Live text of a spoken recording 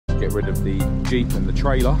get rid of the Jeep and the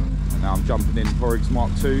trailer. And now I'm jumping in Porrigs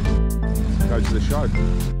Mark II to go to the show.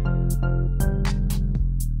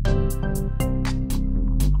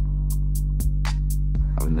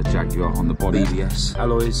 Having the Jaguar on the body, BBS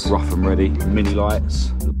alloys, rough and ready, mini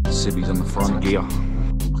lights, civvies on the front, gear,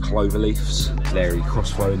 clover leaves, Larry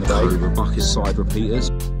crossflow in the bay, Cobra bucket side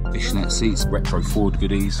repeaters, fishnet seats, retro Ford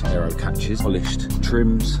goodies, aero catches, polished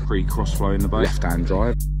trims, pre-crossflow in the bay, left-hand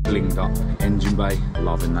drive, blinged up engine bay,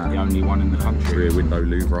 loving that. The only one in the country. Rear window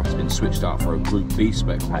louvre, it's been switched out for a Group B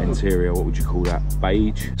spec. That interior, what would you call that?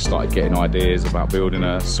 Beige. Started getting ideas about building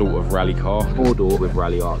a sort of rally car. 4-door with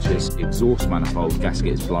rally arches, exhaust manifold,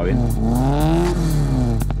 gaskets blowing.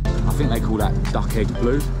 I think they call that duck egg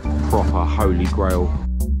blue. Proper holy grail,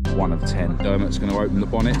 1 of 10. Dermot's going to open the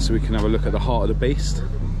bonnet so we can have a look at the heart of the beast.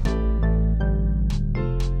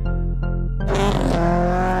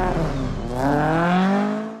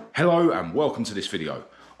 Hello and welcome to this video.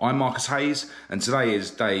 I'm Marcus Hayes and today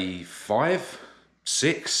is day 5,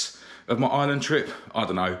 6 of my island trip. I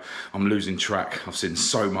don't know, I'm losing track. I've seen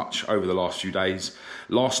so much over the last few days.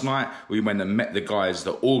 Last night we went and met the guys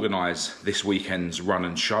that organise this weekend's run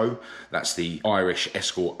and show. That's the Irish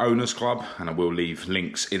Escort Owners Club, and I will leave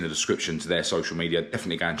links in the description to their social media.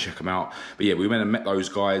 Definitely go and check them out. But yeah, we went and met those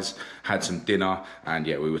guys, had some dinner, and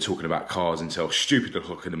yeah, we were talking about cars until stupid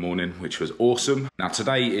o'clock in the morning, which was awesome. Now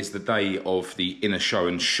today is the day of the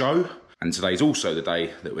Inishowen Show, and today's also the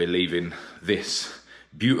day that we're leaving this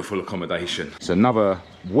beautiful accommodation. It's another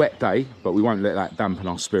wet day, but we won't let that dampen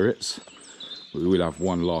our spirits. We will have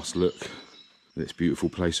one last look at this beautiful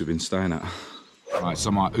place we've been staying at. Right,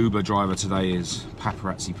 so my Uber driver today is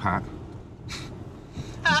Paparazzi Pat.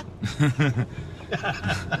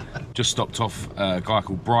 Just stopped off a guy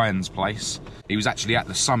called Brian's place. He was actually at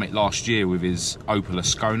the summit last year with his Opel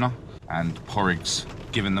Ascona, and Porrigs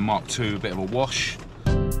giving the Mark II a bit of a wash.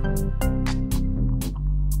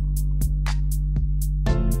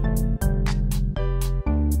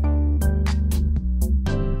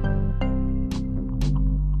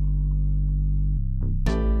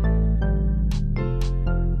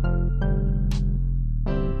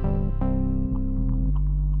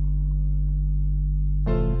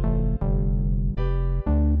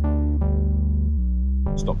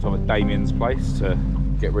 Stopped off at Damien's place to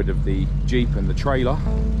get rid of the Jeep and the trailer.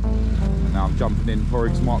 And now I'm jumping in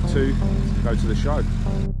Porrigs Mark II to go to the show.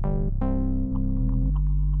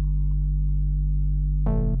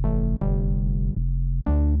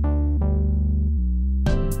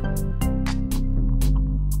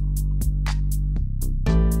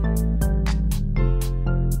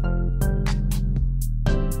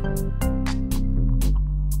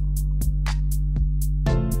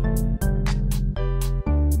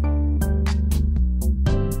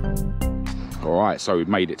 Alright, so we've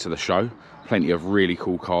made it to the show. Plenty of really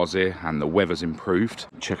cool cars here and the weather's improved.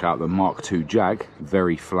 Check out the Mark II Jag,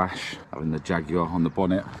 very flash, having the Jaguar on the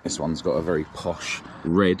bonnet. This one's got a very posh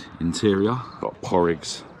red interior. Got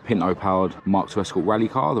Porrigs Pinto powered Mark II Escort rally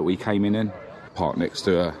car that we came in. Parked next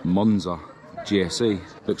to a Monza GSE.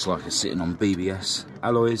 Looks like it's sitting on BBS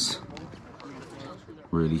alloys.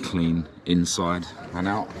 Really clean inside and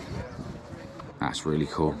out. That's really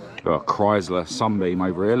cool. Got a Chrysler Sunbeam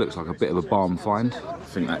over here, looks like a bit of a barn find. I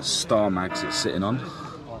think that's Star Mags it's sitting on.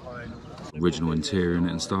 Original interior in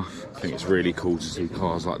it and stuff. I think it's really cool to see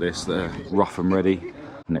cars like this that are rough and ready.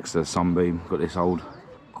 Next to the Sunbeam, got this old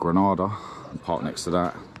Granada. And parked next to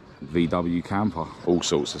that, VW camper. All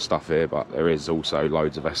sorts of stuff here, but there is also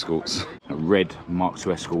loads of Escorts. A red Mark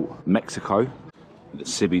II Escort Mexico, with the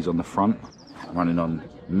civvies on the front, running on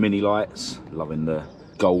mini lights. Loving the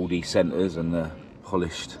goldy centres and the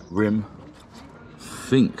polished rim. I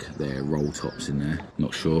think they're roll tops in there,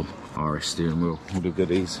 not sure. RS steering wheel, all the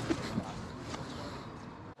goodies.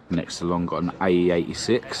 Next along got an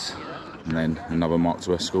AE86 and then another Mark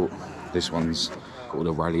II Escort. This one's got all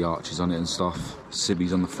the rally arches on it and stuff.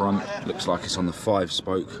 Civvies on the front, looks like it's on the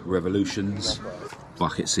 5-spoke Revolutions.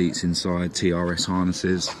 Bucket seats inside, TRS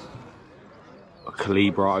harnesses. A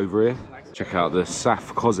Calibra over here. Check out the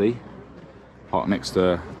SAF Cozzy, parked next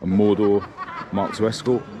to a Mordor Mark II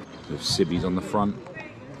Escort with civvies on the front,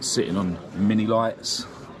 sitting on mini lights.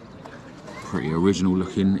 Pretty original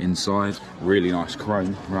looking inside. Really nice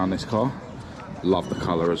chrome around this car. Love the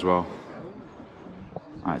colour as well.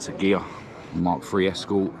 That's a gear. Mark III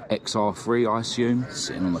Escort XR3, I assume,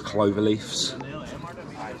 sitting on the clover leaves.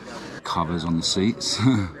 Covers on the seats.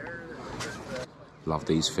 Love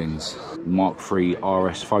these things. Mark III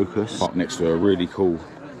RS Focus, parked next to a really cool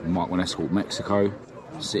Mark I Escort Mexico,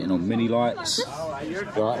 sitting on mini lights.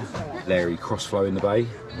 Right, Larry crossflow in the bay,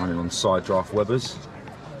 running on side draft Webers.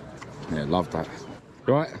 Yeah, love that.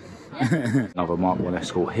 Right, Another Mark 1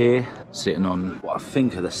 Escort here, sitting on what I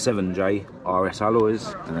think are the 7J RS alloys.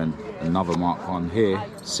 And then another Mark 1 here,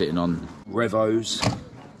 sitting on Revos.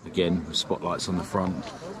 Again, with spotlights on the front.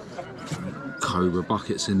 Cobra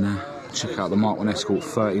buckets in there. Check out the Mark 1 Escort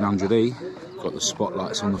 1300E. Got the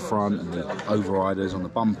spotlights on the front and the overriders on the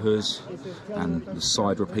bumpers and the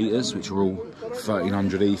side repeaters, which are all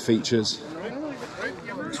 1300E features.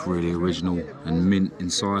 It's really original and mint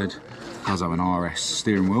inside. Does have an RS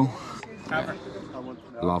steering wheel. Yeah.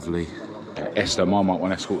 Lovely. Esther, my Mark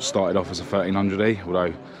 1 Escort started off as a 1300E,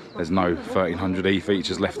 although there's no 1300E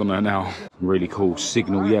features left on her now. Really cool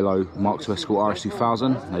signal yellow Mark 2 Escort RS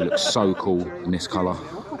 2000. They look so cool in this colour.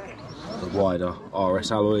 The wider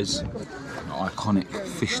RS alloys. Iconic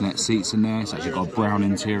fishnet seats in there. It's actually got a brown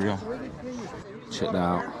interior. Check that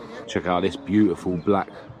out. Check out this beautiful black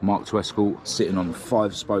Mark 2 Escort sitting on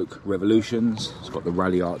 5-spoke Revolutions. It's got the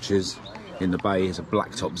rally arches. In the bay is a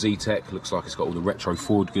blacktop Z-Tech. Looks like it's got all the retro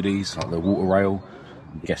Ford goodies, like the water rail.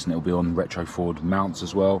 I'm guessing it'll be on retro Ford mounts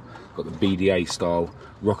as well. Got the BDA style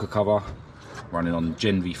rocker cover, running on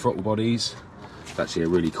Gen V throttle bodies. It's actually a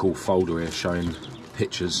really cool folder here showing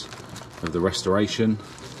pictures of the restoration.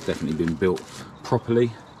 Definitely been built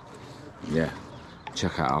properly. Yeah,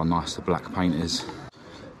 check out how nice the black paint is.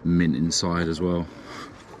 Mint inside as well.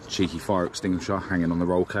 Cheeky fire extinguisher hanging on the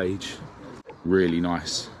roll cage. Really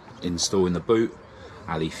nice install in the boot.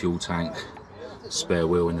 alley fuel tank, spare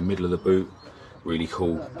wheel in the middle of the boot. Really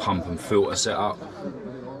cool pump and filter setup,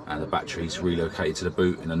 and the battery's relocated to the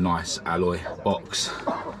boot in a nice alloy box.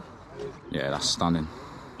 Yeah, that's stunning.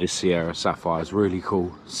 This Sierra Sapphire is really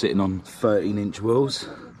cool, sitting on 13-inch wheels,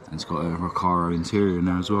 and it's got a Recaro interior in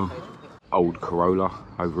there as well. Old Corolla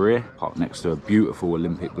over here, parked next to a beautiful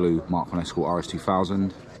Olympic blue Mark 1 Escort RS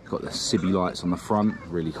 2000. Got the Sibby lights on the front,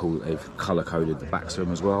 really cool. They've colour coded the backs of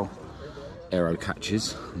them as well. Aero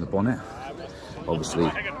catches on the bonnet, obviously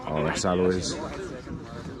RS alloys.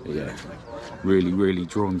 But yeah, really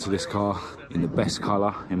drawn to this car in the best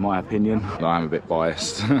colour in my opinion. But I'm a bit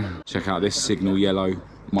biased. Check out this signal yellow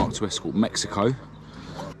Mark 2 Escort Mexico.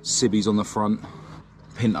 Sibbies on the front,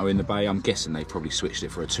 Pinto in the bay. I'm guessing they probably switched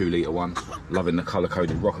it for a 2-litre one. Loving the colour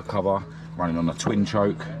coded rocker cover, running on a twin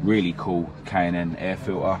choke. Really cool K&N air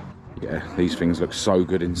filter. Yeah, these things look so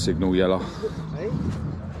good in signal yellow.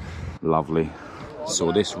 Lovely.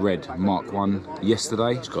 Saw this red Mark 1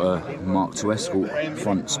 yesterday. It's got a Mark 2 Escort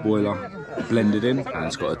front spoiler blended in, and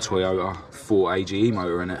it's got a Toyota 4AGE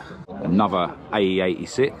motor in it. Another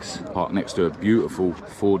AE86 parked next to a beautiful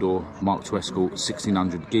 4-door Mark 2 Escort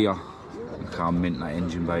 1600 gear. Look how mint that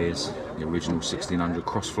engine bay is. The original 1600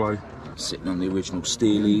 Crossflow, sitting on the original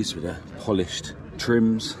Steelies with the polished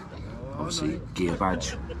trims. Obviously gear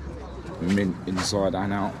badge, mint inside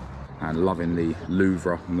and out. And loving the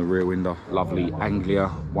Louvre on the rear window. Lovely Anglia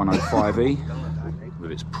 105E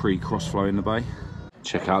with its pre-Crossflow in the bay.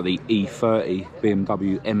 Check out the E30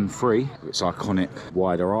 BMW M3 with its iconic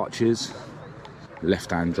wider arches,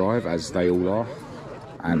 left-hand drive as they all are,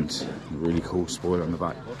 and a really cool spoiler on the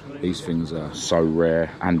back. These things are so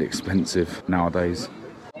rare and expensive nowadays.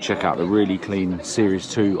 Check out the really clean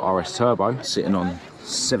Series 2 RS Turbo, sitting on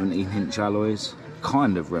 17-inch alloys,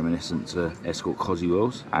 kind of reminiscent to Escort Cosy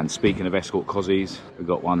wheels. And speaking of Escort Cossies, we've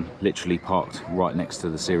got one literally parked right next to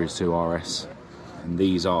the Series 2 RS. And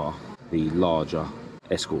these are the larger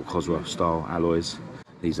Escort Cosworth style alloys.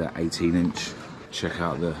 These are 18-inch. Check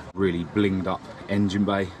out the really blinged up engine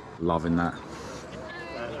bay. Loving that.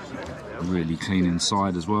 Really clean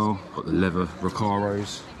inside as well. Got the leather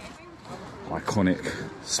Recaros. Iconic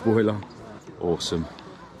spoiler. Awesome.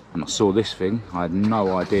 And I saw this thing. I had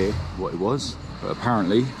no idea what it was, but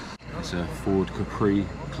apparently it's a Ford Capri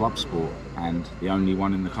Club Sport and the only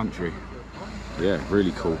one in the country. Yeah,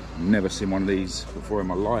 really cool. Never seen one of these before in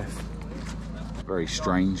my life. Very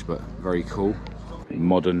strange, but very cool.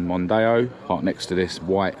 Modern Mondeo, parked next to this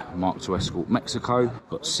white Mark 2 Escort Mexico.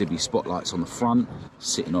 Got Sibby spotlights on the front,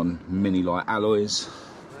 sitting on mini light alloys.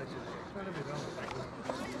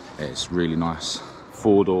 Yeah, it's really nice.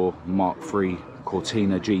 4-door Mark 3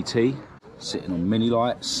 Cortina GT, sitting on mini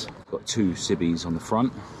lights. Got 2 Sibbies on the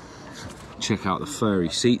front. Check out the furry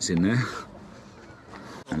seats in there.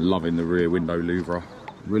 And loving the rear window louvre.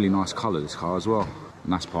 Really nice colour this car as well.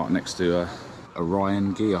 And that's parked next to a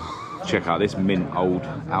Orion gear. Check out this mint old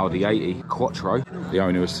Audi 80 Quattro. The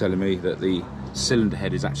owner was telling me that the cylinder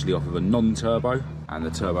head is actually off of a non-turbo, and the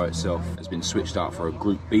turbo itself has been switched out for a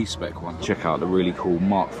Group B spec one. Check out the really cool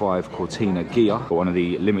Mark 5 Cortina gear. Got one of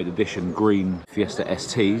the limited edition green Fiesta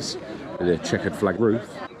STs with a checkered flag roof.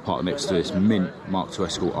 Parked next to this mint Mark 2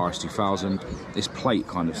 Escort RS 2000. This plate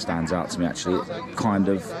kind of stands out to me actually. It kind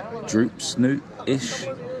of droops snoot-ish.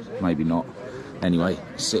 maybe not. Anyway,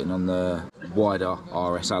 sitting on the wider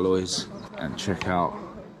RS alloys, and check out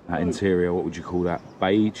that interior. What would you call that?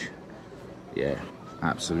 Beige? Yeah,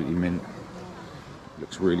 absolutely mint.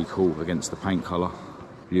 Looks really cool against the paint colour.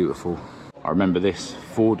 Beautiful. I remember this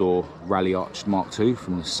 4-door Rally Arched Mark II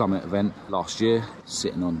from the Summit event last year,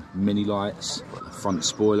 sitting on mini lights, got the front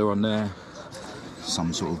spoiler on there,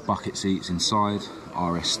 some sort of bucket seats inside,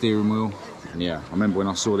 RS steering wheel. And yeah, I remember when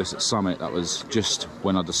I saw this at Summit, that was just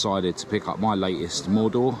when I decided to pick up my latest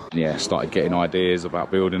Mordor. And yeah, started getting ideas about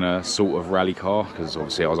building a sort of rally car, because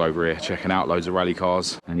obviously I was over here checking out loads of rally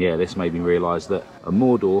cars. And yeah, this made me realise that a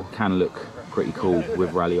Mordor can look pretty cool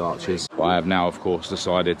with rally arches. But I have now, of course,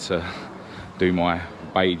 decided to do my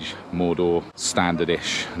beige Mordor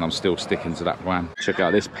standard-ish, and I'm still sticking to that plan. Check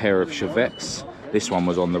out this pair of Chevettes. This one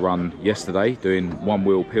was on the run yesterday doing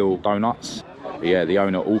one-wheel peel donuts. But yeah, the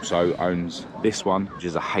owner also owns this one, which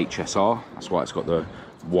is a HSR. That's why it's got the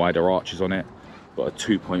wider arches on it. Got a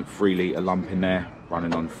 2.3 litre lump in there,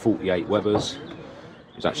 running on 48 Webers.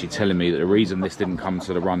 He was actually telling me that the reason this didn't come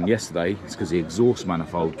to the run yesterday is because the exhaust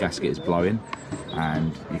manifold gasket is blowing,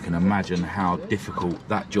 and you can imagine how difficult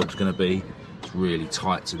that job's going to be. It's really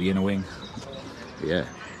tight to the inner wing. But yeah,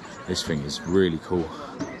 this thing is really cool.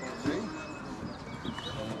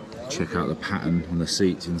 Check out the pattern on the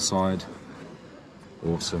seats inside.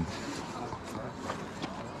 Awesome.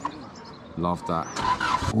 Love that.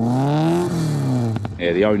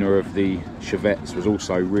 Yeah, the owner of the Chevettes was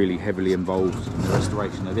also really heavily involved in the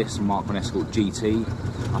restoration of this Mark I Escort GT.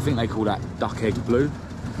 I think they call that duck egg blue.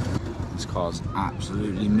 This car's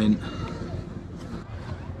absolutely mint.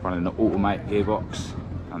 Running an automatic gearbox,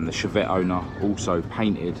 and the Chevette owner also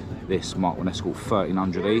painted this Mark I Escort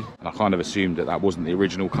 1300E. And I kind of assumed that that wasn't the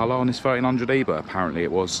original colour on this 1300E, but apparently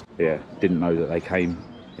it was. Yeah, didn't know that they came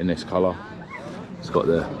in this colour. It's got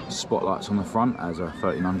the spotlights on the front as a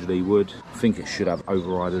 1300E would. I think it should have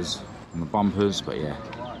overriders on the bumpers, but yeah,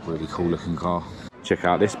 really cool looking car. Check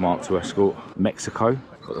out this Mark II Escort Mexico.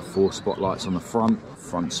 Got the 4 spotlights on the front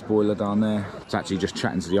spoiler down there. I was actually just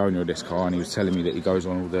chatting to the owner of this car, and he was telling me that he goes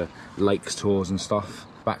on all the lakes tours and stuff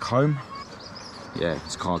back home. Yeah,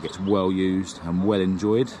 this car gets well used and well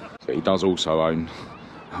enjoyed. But he does also own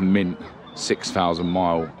a mint 6,000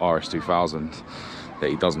 mile RS2000 that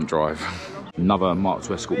he doesn't drive. Another Mark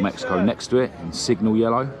II Escort Mexico next to it in signal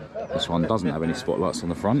yellow. This one doesn't have any spotlights on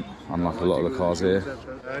the front, unlike a lot of the cars here.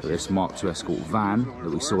 But this Mark II Escort van that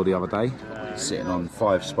we saw the other day, sitting on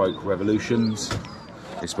 5-spoke Revolutions.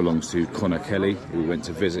 This belongs to Connor Kelly, who we went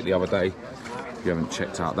to visit the other day. If you haven't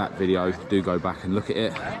checked out that video, do go back and look at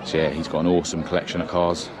it. So yeah, he's got an awesome collection of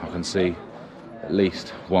cars. I can see at least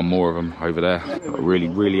one more of them over there. Got a really,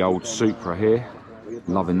 really old Supra here.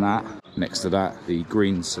 Loving that. Next to that, the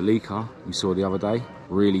green Celica we saw the other day.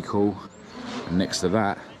 Really cool. And next to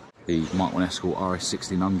that, the Mark I Escort RS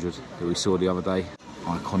 1600 that we saw the other day.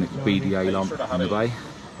 Iconic BDA lump in the bay,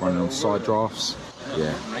 running on side drafts.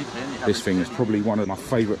 Yeah, this thing is probably one of my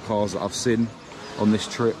favourite cars that I've seen on this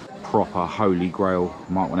trip. Proper holy grail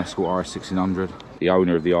Mark I Escort RS 1600. The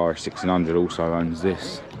owner of the RS 1600 also owns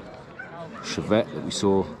this Chevette that we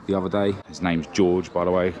saw the other day. His name's George, by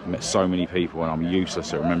the way. I met so many people and I'm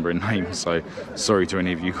useless at remembering names, so sorry to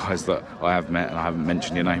any of you guys that I have met and I haven't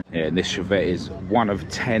mentioned your name. Yeah, this Chevette is one of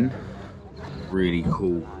 10. Really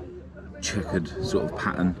cool checkered sort of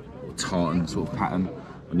pattern, or tartan sort of pattern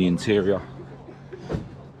on the interior.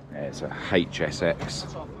 Yeah, it's a HSX,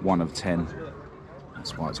 one of 10.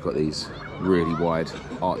 That's why it's got these really wide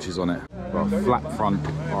arches on it. Well, flat front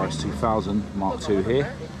RS2000 Mark II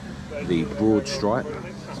here. The broad stripe,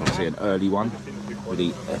 it's obviously an early one with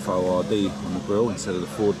the FORD on the grille instead of the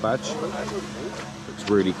Ford badge. Looks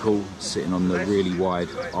really cool, sitting on the really wide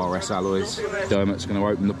RS alloys. Dermot's going to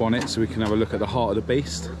open the bonnet so we can have a look at the heart of the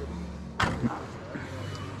beast.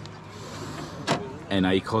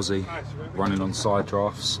 NA Cozzy, running on side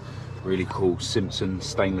drafts. Really cool Simpson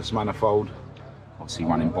stainless manifold. Obviously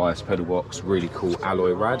running bias pedal box, really cool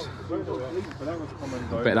alloy rad.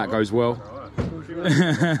 I bet that goes well.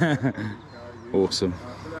 Awesome.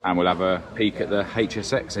 And we'll have a peek at the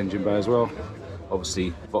HSX engine bay as well.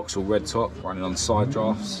 Obviously Vauxhall red top, running on side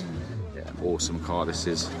drafts. Yeah, awesome car this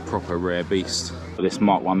is, proper rare beast. But this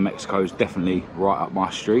Mark I Mexico is definitely right up my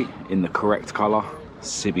street, in the correct colour.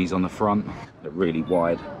 Sibbies on the front, the really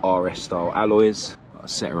wide RS style alloys. Got a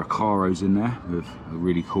set of Recaros in there with a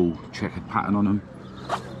really cool checkered pattern on them.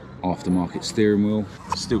 Aftermarket steering wheel.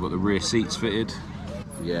 Still got the rear seats fitted.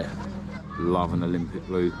 Yeah, love an Olympic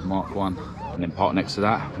blue Mark I. And then parked next to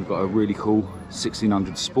that, we've got a really cool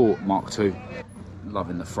 1600 Sport Mark II.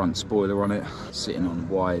 Loving the front spoiler on it, sitting on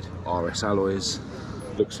wide RS alloys.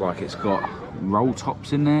 Looks like it's got roll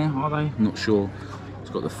tops in there, are they? I'm not sure. It's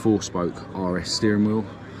got the 4-spoke RS steering wheel.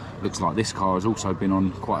 Looks like this car has also been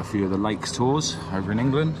on quite a few of the Lakes tours over in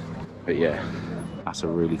England. But yeah, that's a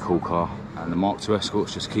really cool car. And the Mark II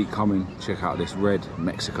Escorts just keep coming. Check out this red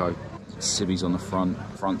Mexico. Civvies on the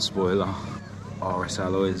front spoiler, RS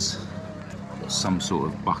alloys. Got some sort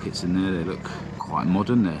of buckets in there. They look quite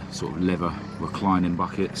modern. They're sort of leather reclining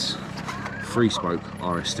buckets. 3-spoke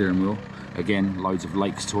RS steering wheel. Again, loads of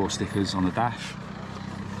Lakes Tour stickers on the dash.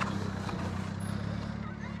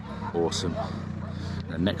 Awesome.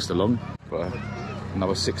 And next along, got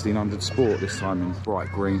another 1600 Sport, this time in bright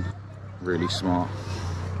green. Really smart.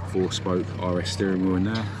 4-spoke RS steering wheel in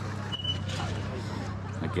there.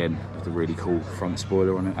 Again, with a really cool front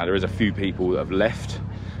spoiler on it. Now, there is a few people that have left,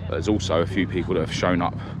 but there's also a few people that have shown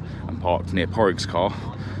up and parked near Porrig's car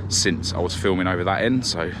since I was filming over that end,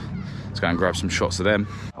 so let's go and grab some shots of them.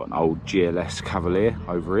 Got an old GLS Cavalier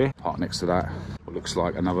over here, parked next to that. What looks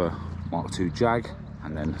like another Mark II Jag,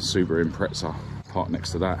 and then Subaru Impreza parked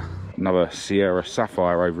next to that. Another Sierra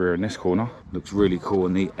Sapphire over here in this corner. Looks really cool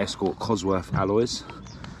in the Escort Cosworth alloys.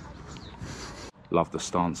 Love the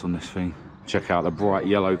stance on this thing. Check out the bright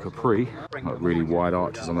yellow Capri. Got really wide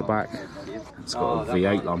arches on the back. It's got a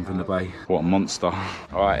V8 lump in the bay. What a monster.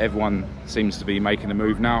 All right, everyone seems to be making a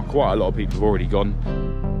move now. Quite a lot of people have already gone.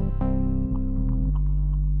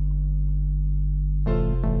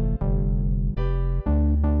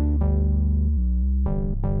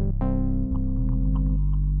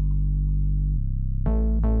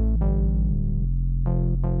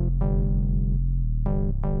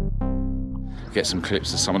 Get some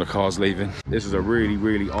clips of some of the cars leaving. This is a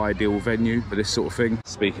really ideal venue for this sort of thing.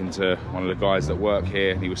 Speaking to one of the guys that work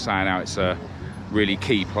here, and he was saying how it's a really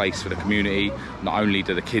key place for the community. Not only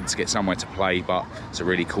do the kids get somewhere to play, but it's a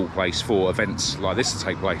really cool place for events like this to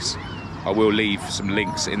take place. I will leave some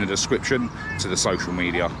links in the description to the social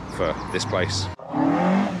media for this place.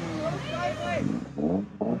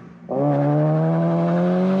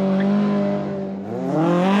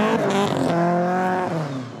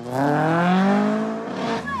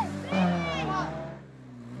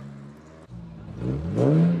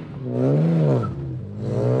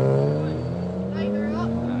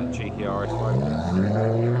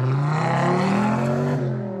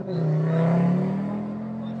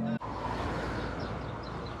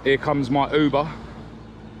 Here comes my Uber.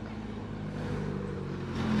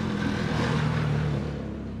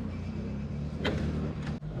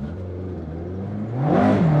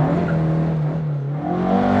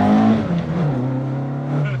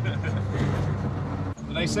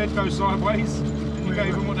 They said go sideways, and you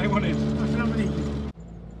gave them what they wanted.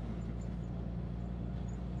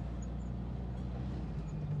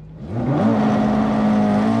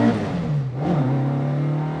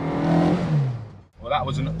 That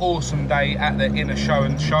was an awesome day at the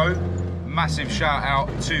Inishowen Show. Massive shout out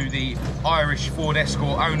to the Irish Ford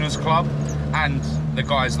Escort Owners Club and the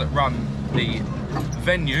guys that run the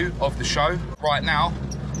venue of the show. Right now,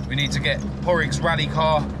 we need to get Porrig's rally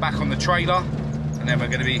car back on the trailer, and then we're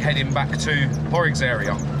going to be heading back to Porrig's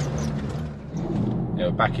area. Yeah,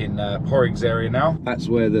 we're back in Porrig's area now. That's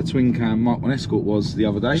where the twin cam Mark I Escort was the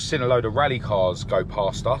other day. Just seen a load of rally cars go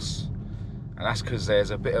past us. And that's because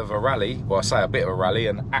there's a bit of a rally, well I say a bit of a rally,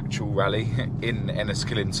 an actual rally in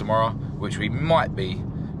Enniskillen tomorrow, which we might be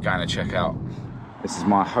going to check out. This is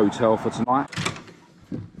my hotel for tonight.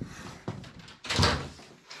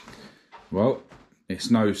 Well,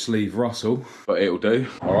 it's no Sleeve Russell, but it'll do.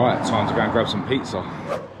 All right, time to go and grab some pizza.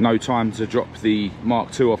 No time to drop the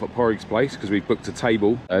Mark II off at Porrig's place because we've booked a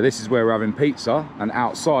table. This is where we're having pizza, and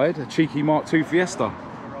outside, a cheeky Mark II Fiesta.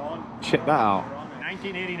 Check that out.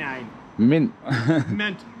 1989. Mint.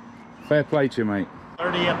 Mint. Fair play to you, mate.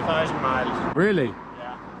 38,000 miles. Really?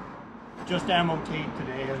 Yeah. Just MOT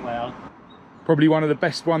today as well. Probably one of the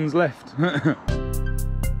best ones left. I've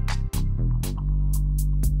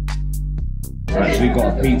actually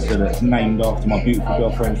got a pizza that's named after my beautiful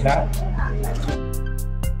girlfriend, Kat.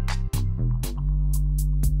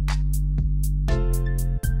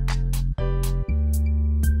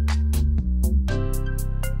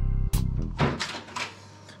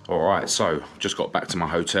 Alright, so just got back to my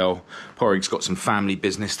hotel. Porrig's got some family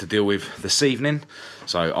business to deal with this evening,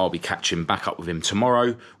 so I'll be catching back up with him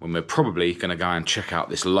tomorrow when we're probably going to go and check out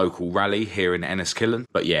this local rally here in Enniskillen.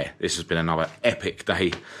 But yeah, this has been another epic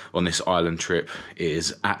day on this island trip. It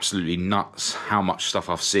is absolutely nuts how much stuff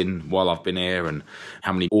I've seen while I've been here and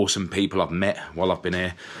how many awesome people I've met while I've been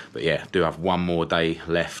here. But yeah, do have one more day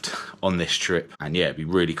left on this trip, and yeah, it'd be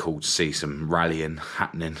really cool to see some rallying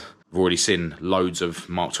happening I've already seen loads of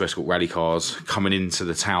Mark II Escort rally cars coming into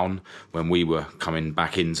the town when we were coming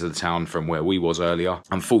back into the town from where we was earlier.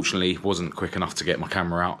 Unfortunately, wasn't quick enough to get my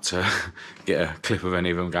camera out to get a clip of any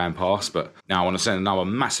of them going past. But now I want to send another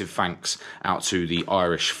massive thanks out to the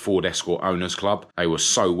Irish Ford Escort Owners Club. They were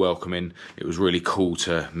so welcoming. It was really cool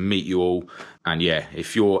to meet you all. And yeah,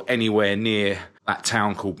 if you're anywhere near that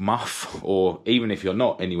town called Muff, or even if you're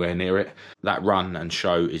not anywhere near it, that run and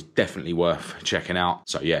show is definitely worth checking out.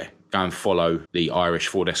 So yeah, go and follow the Irish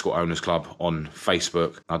Ford Escort Owners Club on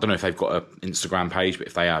Facebook. I don't know if they've got an Instagram page, but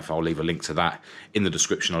if they have, I'll leave a link to that in the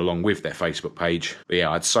description along with their Facebook page. But yeah,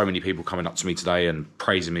 I had so many people coming up to me today and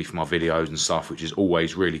praising me for my videos and stuff, which is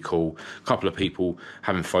always really cool. A couple of people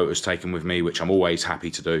having photos taken with me, which I'm always happy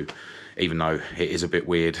to do, even though it is a bit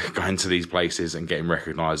weird going to these places and getting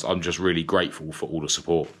recognised. I'm just really grateful for all the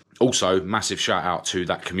support. Also, massive shout out to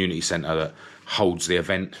that community centre that holds the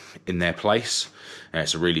event in their place.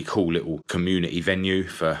 It's a really cool little community venue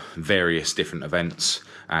for various different events,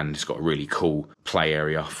 and it's got a really cool play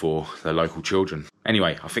area for the local children.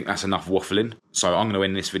 Anyway, I think that's enough waffling, so I'm going to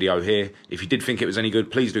end this video here. If you did think it was any good,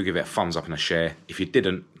 please do give it a thumbs up and a share. If you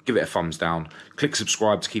didn't, give it a thumbs down. Click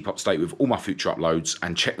subscribe to keep up to date with all my future uploads,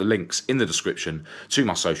 and check the links in the description to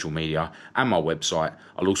my social media and my website.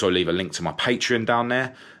 I'll also leave a link to my Patreon down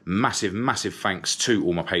there. Massive, massive thanks to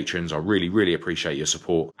all my patrons. I really, really appreciate your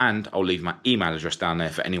support, and I'll leave my email address down there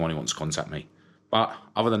for anyone who wants to contact me. But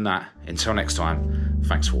other than that, until next time,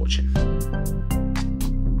 thanks for watching.